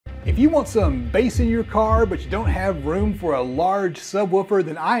If you want some bass in your car, but you don't have room for a large subwoofer,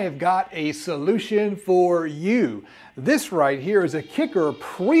 then I have got a solution for you. This right here is a Kicker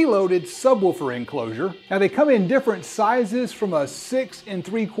preloaded subwoofer enclosure. Now they come in different sizes from a 6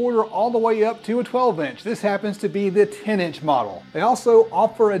 3/4 all the way up to a 12-inch. This happens to be the 10-inch model. They also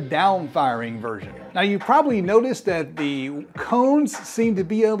offer a down-firing version. Now you probably noticed that the cones seem to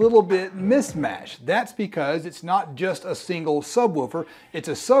be a little bit mismatched. That's because it's not just a single subwoofer, it's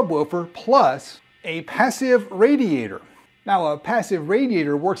a subwoofer plus a passive radiator. Now a passive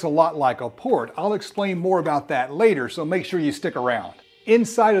radiator works a lot like a port. I'll explain more about that later, so make sure you stick around.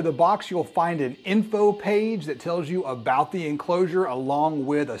 Inside of the box you'll find an info page that tells you about the enclosure along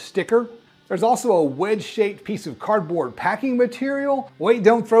with a sticker. There's also a wedge-shaped piece of cardboard packing material. Wait,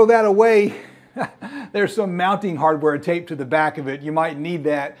 don't throw that away. There's some mounting hardware taped to the back of it. You might need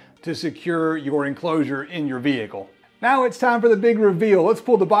that to secure your enclosure in your vehicle. Now it's time for the big reveal. Let's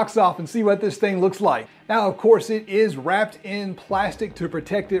pull the box off and see what this thing looks like. Now, of course, it is wrapped in plastic to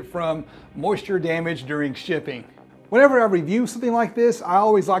protect it from moisture damage during shipping. Whenever I review something like this, I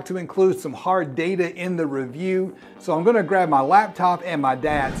always like to include some hard data in the review. So I'm gonna grab my laptop and my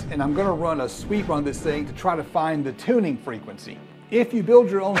DATs, and I'm gonna run a sweep on this thing to try to find the tuning frequency. If you build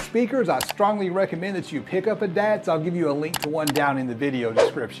your own speakers, I strongly recommend that you pick up a DATs. I'll give you a link to one down in the video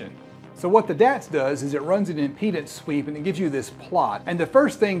description. So what the DATS does is it runs an impedance sweep and it gives you this plot. And the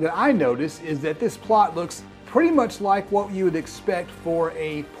first thing that I notice is that this plot looks pretty much like what you would expect for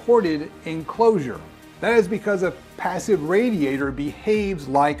a ported enclosure. That is because a passive radiator behaves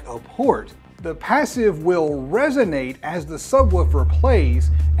like a port. The passive will resonate as the subwoofer plays,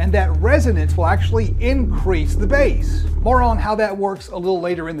 and that resonance will actually increase the bass. More on how that works a little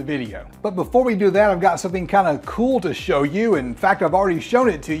later in the video. But before we do that, I've got something kind of cool to show you. In fact, I've already shown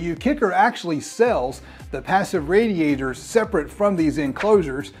it to you. Kicker actually sells the passive radiators separate from these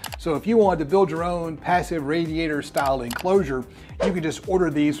enclosures. So if you wanted to build your own passive radiator style enclosure, you can just order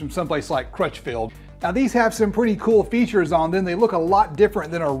these from someplace like Crutchfield. Now these have some pretty cool features on them. They look a lot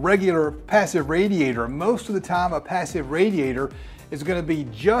different than a regular passive radiator. Most of the time a passive radiator is going to be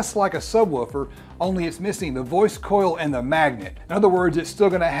just like a subwoofer, only it's missing the voice coil and the magnet. In other words, it's still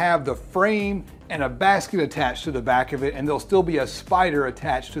going to have the frame and a basket attached to the back of it, and there'll still be a spider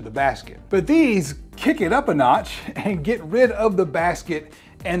attached to the basket. But these kick it up a notch and get rid of the basket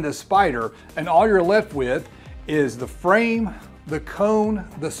and the spider, and all you're left with is the frame, the cone,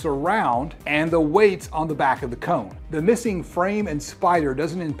 the surround, and the weights on the back of the cone. The missing frame and spider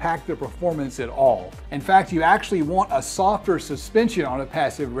doesn't impact the performance at all. In fact, you actually want a softer suspension on a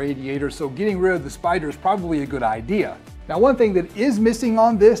passive radiator, so getting rid of the spider is probably a good idea. Now, one thing that is missing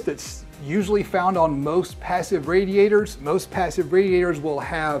on this that's usually found on most passive radiators will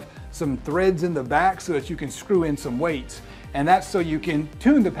have some threads in the back so that you can screw in some weights. And that's so you can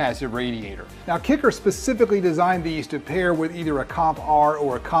tune the passive radiator. Now Kicker specifically designed these to pair with either a Comp R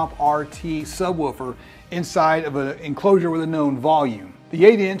or a Comp RT subwoofer inside of an enclosure with a known volume. The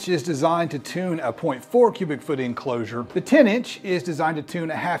 8-inch is designed to tune a 0.4 cubic foot enclosure. The 10-inch is designed to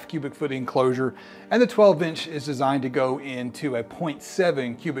tune a 0.5 cubic foot enclosure, and the 12-inch is designed to go into a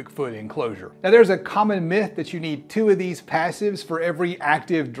 0.7 cubic foot enclosure. Now there's a common myth that you need 2 of these passives for every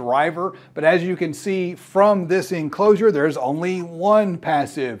active driver, but as you can see from this enclosure, there's only 1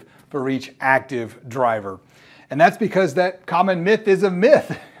 passive for each active driver. And that's because that common myth is a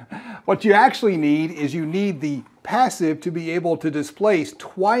myth. What you actually need is you need the passive to be able to displace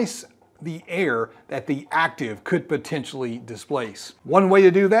twice the air that the active could potentially displace. One way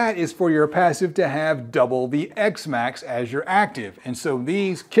to do that is for your passive to have double the X-Max as your active. And so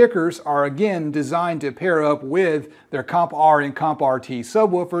these Kickers are again designed to pair up with their Comp R and Comp RT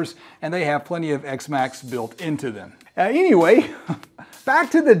subwoofers, and they have plenty of X-Max built into them. Anyway, back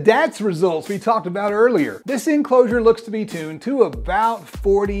to the DATS results we talked about earlier. This enclosure looks to be tuned to about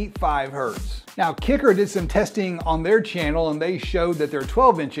 45 Hertz. Now Kicker did some testing on their channel and they showed that their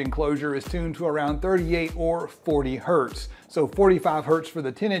 12-inch enclosure is tuned to around 38 or 40 Hertz. So 45 Hertz for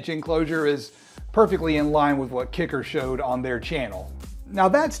the 10-inch enclosure is perfectly in line with what Kicker showed on their channel. Now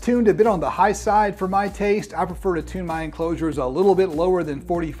that's tuned a bit on the high side for my taste. I prefer to tune my enclosures a little bit lower than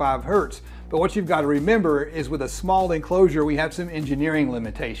 45 Hertz. But what you've got to remember is with a small enclosure, we have some engineering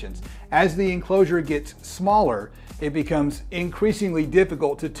limitations. As the enclosure gets smaller, it becomes increasingly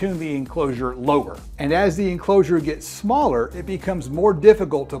difficult to tune the enclosure lower. And as the enclosure gets smaller, it becomes more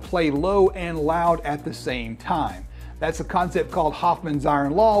difficult to play low and loud at the same time. That's a concept called Hoffman's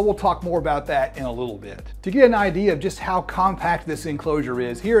iron law. We'll talk more about that in a little bit. To get an idea of just how compact this enclosure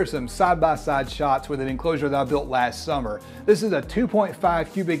is, here are some side-by-side shots with an enclosure that I built last summer. This is a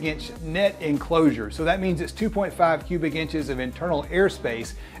 2.5 cubic inch net enclosure. So that means it's 2.5 cubic inches of internal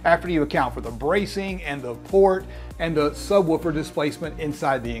airspace after you account for the bracing and the port and the subwoofer displacement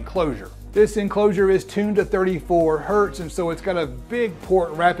inside the enclosure. This enclosure is tuned to 34 Hertz, and so it's got a big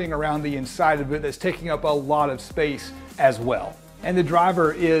port wrapping around the inside of it that's taking up a lot of space as well. And the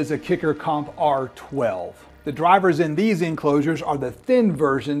driver is a Kicker Comp R12. The drivers in these enclosures are the thin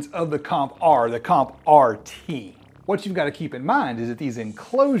versions of the Comp R, the Comp RT. What you've got to keep in mind is that these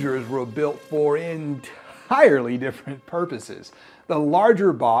enclosures were built for entirely different purposes. The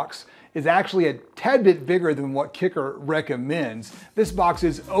larger box is actually a tad bit bigger than what Kicker recommends. This box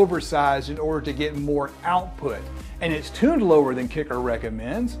is oversized in order to get more output, and it's tuned lower than Kicker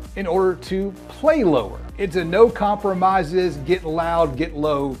recommends in order to play lower. It's a no compromises, get loud, get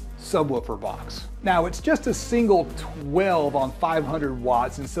low subwoofer box. Now it's just a single 12 on 500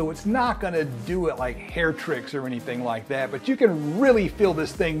 watts, and so it's not gonna do it like hair tricks or anything like that, but you can really feel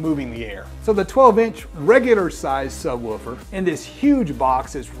this thing moving the air. So the 12-inch regular size subwoofer in this huge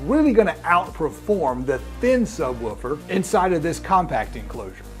box is really gonna outperform the thin subwoofer inside of this compact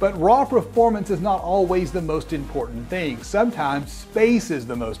enclosure. But raw performance is not always the most important thing. Sometimes space is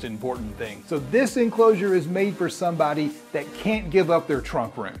the most important thing. So this enclosure is made for somebody that can't give up their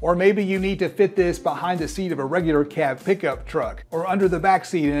trunk room. Or maybe you need to fit this behind the seat of a regular cab pickup truck, or under the back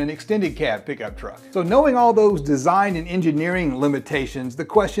seat in an extended cab pickup truck. So knowing all those design and engineering limitations, the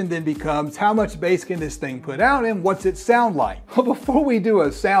question then becomes, how much bass can this thing put out and what's it sound like? Well, before we do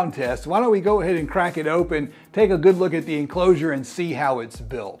a sound test, why don't we go ahead and crack it open, take a good look at the enclosure and see how it's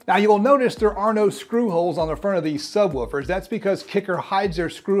built. Now you'll notice there are no screw holes on the front of these subwoofers. That's because Kicker hides their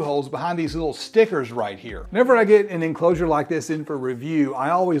screw holes behind these little stickers right here. Whenever I get an enclosure like this in for review, I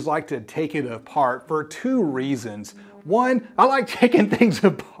always like to take it apart for two reasons. One, I like taking things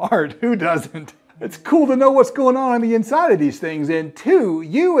apart. Who doesn't? It's cool to know what's going on the inside of these things. And two,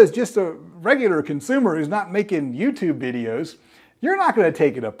 you as just a regular consumer who's not making YouTube videos, you're not going to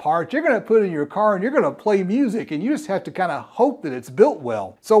take it apart. You're going to put it in your car and you're going to play music, and you just have to kind of hope that it's built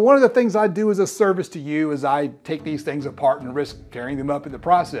well. So one of the things I do as a service to you is I take these things apart and risk tearing them up in the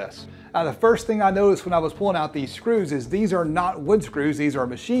process. Now the first thing I noticed when I was pulling out these screws is these are not wood screws, these are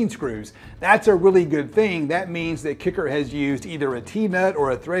machine screws. That's a really good thing. That means that Kicker has used either a T-nut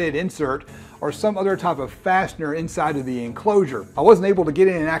or a threaded insert or some other type of fastener inside of the enclosure. I wasn't able to get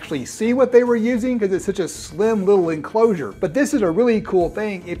in and actually see what they were using because it's such a slim little enclosure. But this is a really cool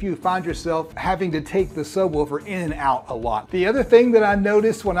thing if you find yourself having to take the subwoofer in and out a lot. The other thing that I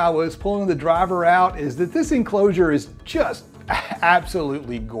noticed when I was pulling the driver out is that this enclosure is just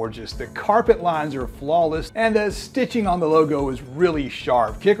absolutely gorgeous. The carpet lines are flawless and the stitching on the logo is really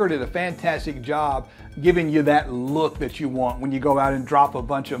sharp. Kicker did a fantastic job giving you that look that you want when you go out and drop a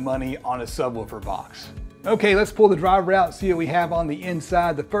bunch of money on a subwoofer box. Okay, let's pull the driver out and see what we have on the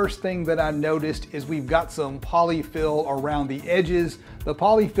inside. The first thing that I noticed is we've got some polyfill around the edges. The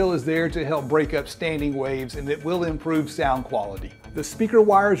polyfill is there to help break up standing waves, and it will improve sound quality. The speaker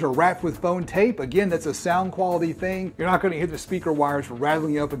wires are wrapped with foam tape. Again, that's a sound quality thing. You're not going to hear the speaker wires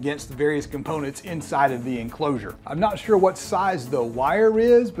rattling up against the various components inside of the enclosure. I'm not sure what size the wire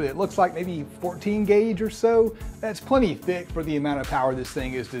is, but it looks like maybe 14 gauge or so. That's plenty thick for the amount of power this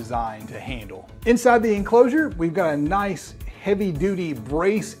thing is designed to handle. Inside the enclosure, we've got a nice heavy-duty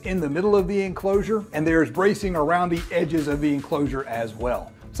brace in the middle of the enclosure, and there's bracing around the edges of the enclosure as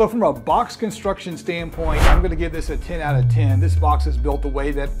well. So from a box construction standpoint, I'm going to give this a 10 out of 10. This box is built the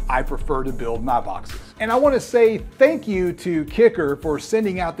way that I prefer to build my boxes. And I want to say thank you to Kicker for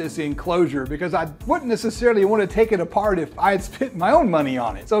sending out this enclosure, because I wouldn't necessarily want to take it apart if I had spent my own money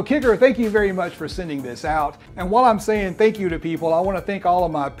on it. So Kicker, thank you very much for sending this out. And while I'm saying thank you to people, I want to thank all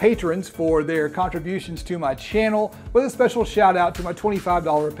of my patrons for their contributions to my channel, with a special shout out to my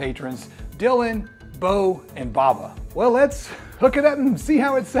 $25 patrons, Dylan, Bo, and Baba. Well, let's hook it up and see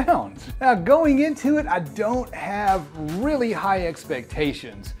how it sounds. Now, going into it, I don't have really high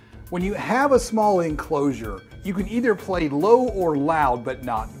expectations. When you have a small enclosure, you can either play low or loud, but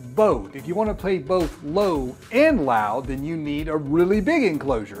not both. If you want to play both low and loud, then you need a really big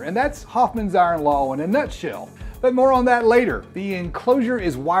enclosure, and that's Hoffman's iron law in a nutshell. But more on that later. The enclosure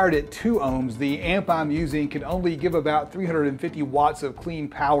is wired at 2 ohms. The amp I'm using can only give about 350 watts of clean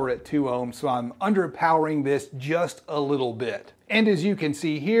power at 2 ohms, so I'm underpowering this just a little bit. And as you can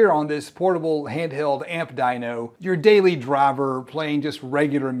see here on this portable handheld amp dyno, your daily driver playing just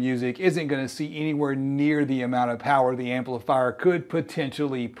regular music isn't going to see anywhere near the amount of power the amplifier could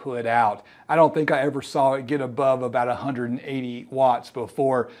potentially put out. I don't think I ever saw it get above about 180 watts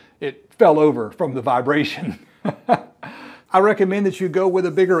before it fell over from the vibration. I recommend that you go with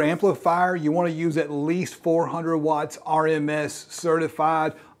a bigger amplifier. You want to use at least 400 watts RMS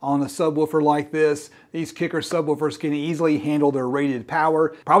certified on a subwoofer like this. These Kicker subwoofers can easily handle their rated power.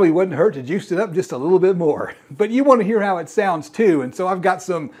 Probably wouldn't hurt to juice it up just a little bit more. But you want to hear how it sounds too, and so I've got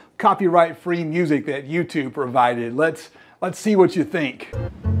some copyright-free music that YouTube provided. Let's see what you think.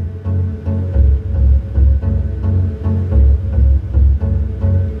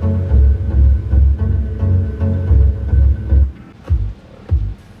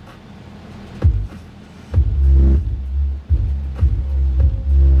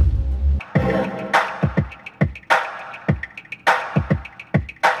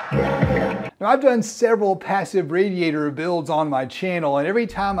 Now, I've done several passive radiator builds on my channel, and every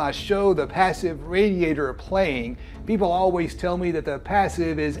time I show the passive radiator playing, people always tell me that the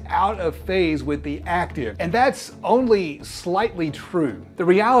passive is out of phase with the active. And that's only slightly true. The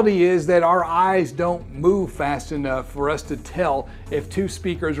reality is that our eyes don't move fast enough for us to tell if two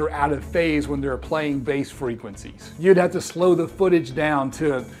speakers are out of phase when they're playing bass frequencies. You'd have to slow the footage down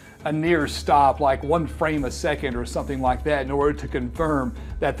to a near stop, like 1 frame a second or something like that, in order to confirm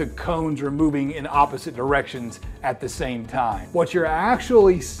that the cones are moving in opposite directions at the same time. What you're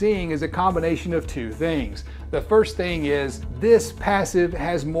actually seeing is a combination of two things. The first thing is this passive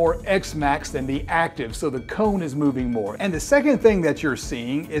has more X-max than the active, so the cone is moving more. And the second thing that you're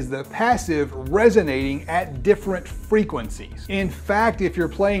seeing is the passive resonating at different frequencies. In fact, if you're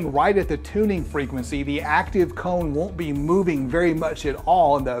playing right at the tuning frequency, the active cone won't be moving very much at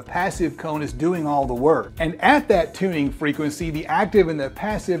all, and the passive cone is doing all the work. And at that tuning frequency, the active and the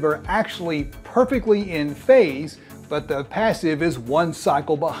passive are actually perfectly in phase, but the passive is 1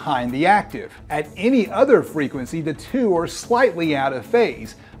 cycle behind the active. At any other frequency, the two are slightly out of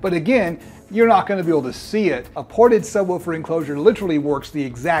phase. But again, you're not going to be able to see it. A ported subwoofer enclosure literally works the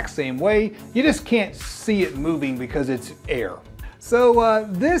exact same way. You just can't see it moving because it's air. So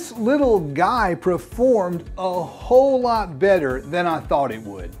this little guy performed a whole lot better than I thought it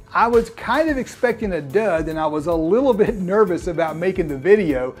would. I was kind of expecting a dud, and I was a little bit nervous about making the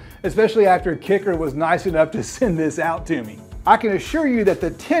video, especially after Kicker was nice enough to send this out to me. I can assure you that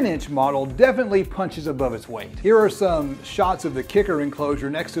the 10-inch model definitely punches above its weight. Here are some shots of the Kicker enclosure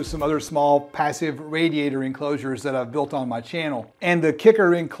next to some other small passive radiator enclosures that I've built on my channel. And the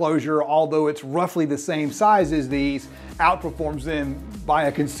Kicker enclosure, although it's roughly the same size as these, outperforms them by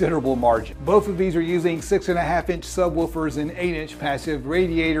a considerable margin. Both of these are using 6.5-inch subwoofers and 8-inch passive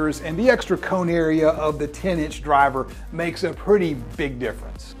radiators, and the extra cone area of the 10-inch driver makes a pretty big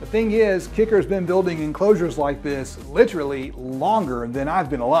difference. The thing is, Kicker's been building enclosures like this literally longer than I've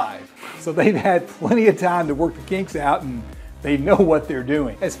been alive. So they've had plenty of time to work the kinks out, and they know what they're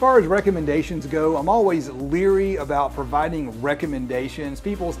doing. As far as recommendations go, I'm always leery about providing recommendations.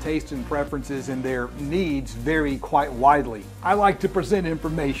 People's tastes and preferences and their needs vary quite widely. I like to present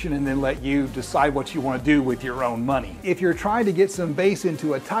information and then let you decide what you want to do with your own money. If you're trying to get some bass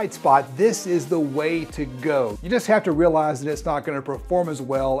into a tight spot, this is the way to go. You just have to realize that it's not going to perform as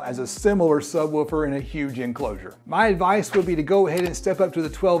well as a similar subwoofer in a huge enclosure. My advice would be to go ahead and step up to the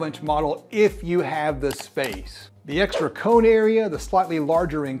 12-inch model if you have the space. The extra cone area, the slightly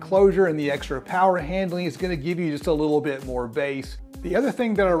larger enclosure, and the extra power handling is going to give you just a little bit more bass. The other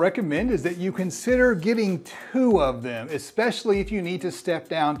thing that I recommend is that you consider getting 2 of them, especially if you need to step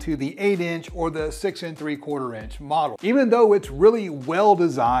down to the 8-inch or the 6 3/4-inch model. Even though it's really well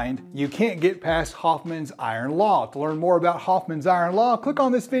designed, you can't get past Hoffman's iron law. To learn more about Hoffman's iron law, click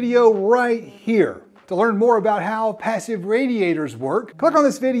on this video right here. To learn more about how passive radiators work, click on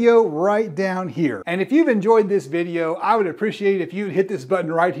this video right down here. And if you've enjoyed this video, I would appreciate it if you'd hit this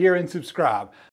button right here and subscribe.